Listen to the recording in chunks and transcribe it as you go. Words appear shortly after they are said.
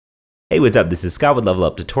Hey, what's up? This is Scott with Level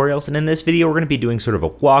Up Tutorials, and in this video we're going to be doing sort of a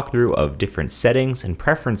walkthrough of different settings and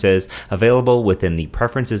preferences available within the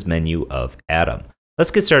Preferences menu of Atom.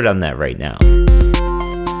 Let's get started on that right now.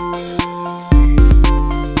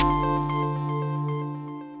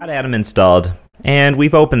 Got Atom installed, and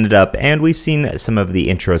we've opened it up, and we've seen some of the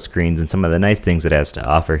intro screens and some of the nice things it has to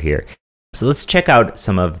offer here. So let's check out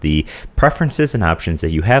some of the preferences and options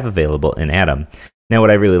that you have available in Atom. Now,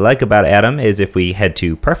 what I really like about Atom is if we head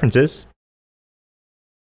to Preferences,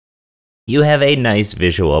 you have a nice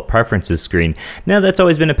visual preferences screen. Now, that's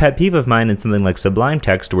always been a pet peeve of mine in something like Sublime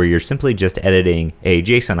Text, where you're simply just editing a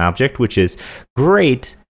JSON object, which is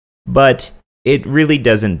great, but it really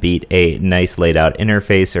doesn't beat a nice laid out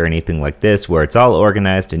interface or anything like this, where it's all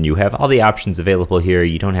organized and you have all the options available here.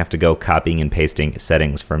 You don't have to go copying and pasting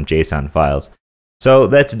settings from JSON files. So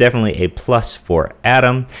that's definitely a plus for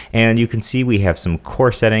Atom, and you can see we have some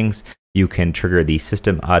core settings. You can trigger the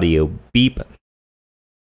system audio beep.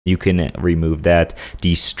 You can remove that.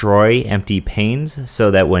 Destroy empty panes,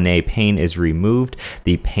 so that when a pane is removed,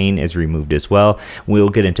 the pane is removed as well. We'll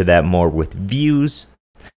get into that more with views.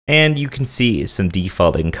 And you can see some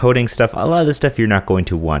default encoding stuff. A lot of the stuff you're not going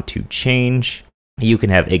to want to change. You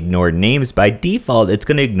can have ignore names. By default, it's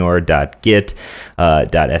going to ignore .git,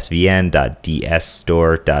 .svn,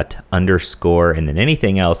 .dsstore, ._, and then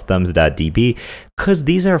anything else, thumbs.db, because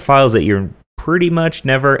these are files that you're pretty much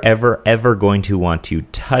never, ever going to want to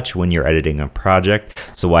touch when you're editing a project,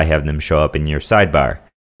 so why have them show up in your sidebar?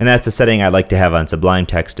 And that's a setting I like to have on Sublime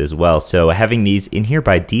Text as well, so having these in here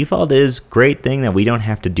by default is a great thing that we don't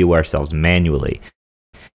have to do ourselves manually.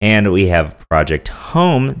 And we have Project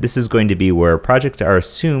Home. This is going to be where projects are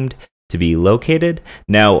assumed to be located.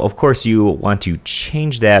 Now, of course, you want to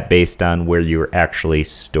change that based on where you're actually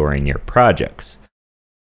storing your projects.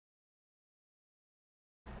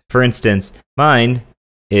 For instance, mine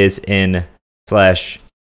is in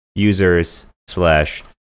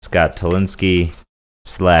 /users/Scott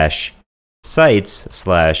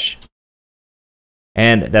Tolinsky/sites/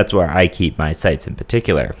 and that's where I keep my sites in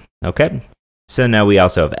particular. Okay. So now we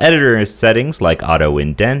also have editor settings like auto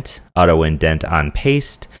indent on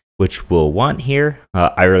paste, which we'll want here.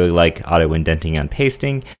 I really like auto indenting on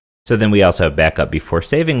pasting. So then we also have backup before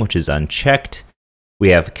saving, which is unchecked.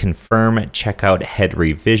 We have confirm checkout head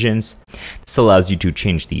revisions. This allows you to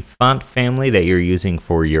change the font family that you're using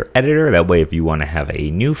for your editor. That way, if you want to have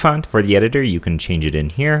a new font for the editor, you can change it in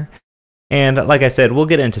here. And like I said, we'll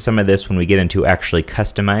get into some of this when we get into actually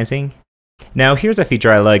customizing. Now, here's a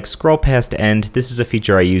feature I like, scroll past end. This is a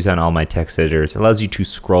feature I use on all my text editors. It allows you to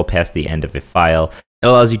scroll past the end of a file. It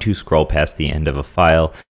allows you to scroll past the end of a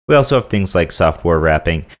file. We also have things like software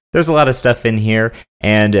wrapping. There's a lot of stuff in here,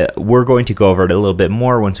 and we're going to go over it a little bit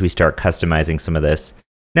more once we start customizing some of this.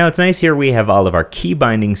 Now, it's nice here we have all of our key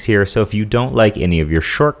bindings here, so if you don't like any of your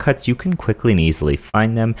shortcuts, you can quickly and easily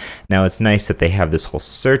find them. Now, it's nice that they have this whole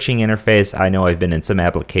searching interface. I know I've been in some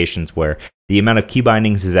applications where the amount of key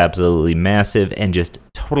bindings is absolutely massive and just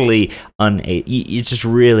totally it's just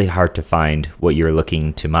really hard to find what you're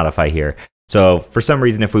looking to modify here. So for some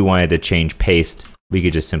reason, if we wanted to change paste, we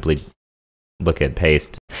could just simply look at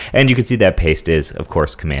paste. And you can see that paste is, of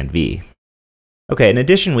course, Command V. Okay, in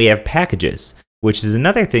addition, we have packages, which is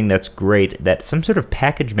another thing that's great, that some sort of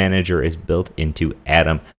package manager is built into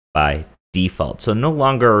Atom by default. So no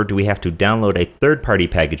longer do we have to download a third-party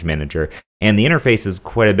package manager, and the interface is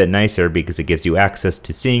quite a bit nicer because it gives you access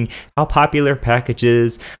to seeing how popular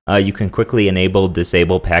packages. You can quickly enable,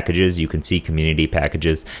 disable packages. You can see community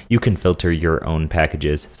packages. You can filter your own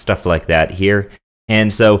packages, stuff like that here.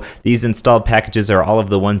 And so these installed packages are all of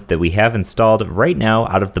the ones that we have installed right now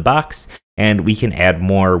out of the box, and we can add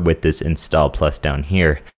more with this install plus down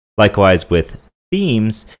here. Likewise with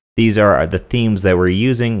themes, these are the themes that we're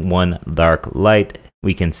using. One dark light.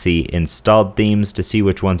 We can see installed themes to see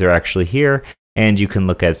which ones are actually here, and you can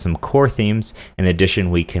look at some core themes. In addition,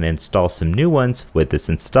 we can install some new ones with this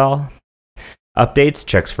install. Updates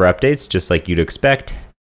checks for updates, just like you'd expect.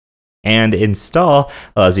 And install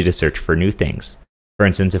allows you to search for new things. For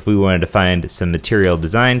instance, if we wanted to find some material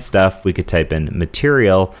design stuff, we could type in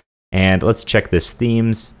material, and let's check this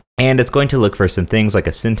themes. And it's going to look for some things like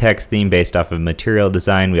a syntax theme based off of material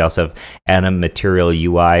design. We also have Atom Material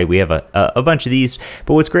UI. We have a bunch of these,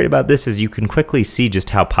 but what's great about this is you can quickly see just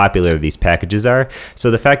how popular these packages are.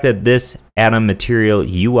 So the fact that this Atom Material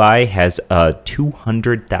UI has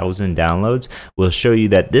 200,000 downloads will show you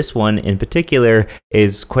that this one in particular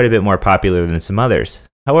is quite a bit more popular than some others.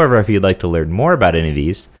 However, if you'd like to learn more about any of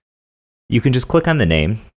these, you can just click on the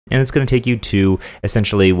name, and it's going to take you to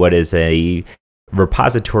essentially what is a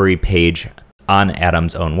repository page on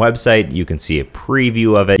Atom's own website. You can see a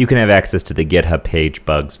preview of it. You can have access to the GitHub page,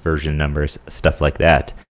 bugs, version numbers, stuff like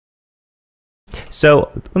that. So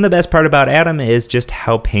one of the best part about Atom is just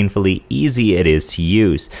how painfully easy it is to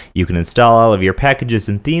use. You can install all of your packages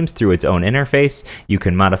and themes through its own interface. You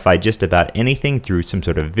can modify just about anything through some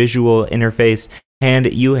sort of visual interface.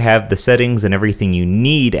 And you have the settings and everything you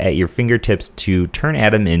need at your fingertips to turn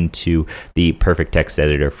Atom into the perfect text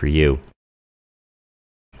editor for you.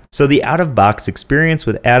 So the out-of-box experience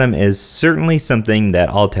with Atom is certainly something that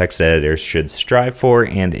all text editors should strive for,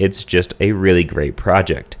 and it's just a really great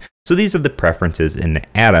project. So these are the preferences in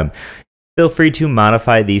Atom. Feel free to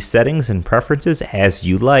modify these settings and preferences as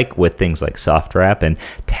you like with things like soft wrap and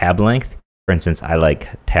tab length. For instance, I like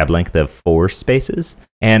tab length of 4 spaces.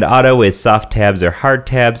 And auto is soft tabs or hard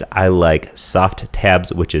tabs. I like soft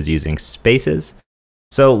tabs, which is using spaces.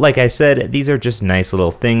 So like I said, these are just nice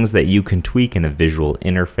little things that you can tweak in a visual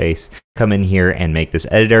interface. Come in here and make this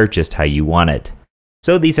editor just how you want it.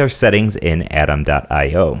 So these are settings in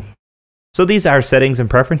atom.io. So these are settings and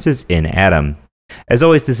preferences in Atom. As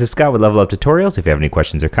always, this is Scott with Level Up Tutorials. If you have any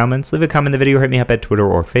questions or comments, leave a comment in the video or hit me up at Twitter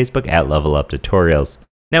or Facebook at Level Up Tutorials.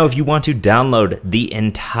 Now, if you want to download the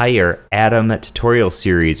entire Atom tutorial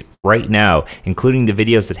series right now, including the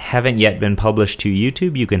videos that haven't yet been published to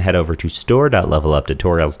YouTube, you can head over to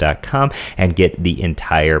store.leveluptutorials.com and get the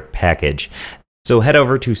entire package. So head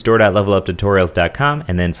over to store.leveluptutorials.com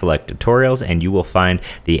and then select tutorials, and you will find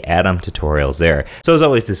the Atom tutorials there. So as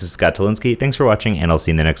always, this is Scott Tolinsky. Thanks for watching, and I'll see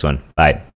you in the next one. Bye.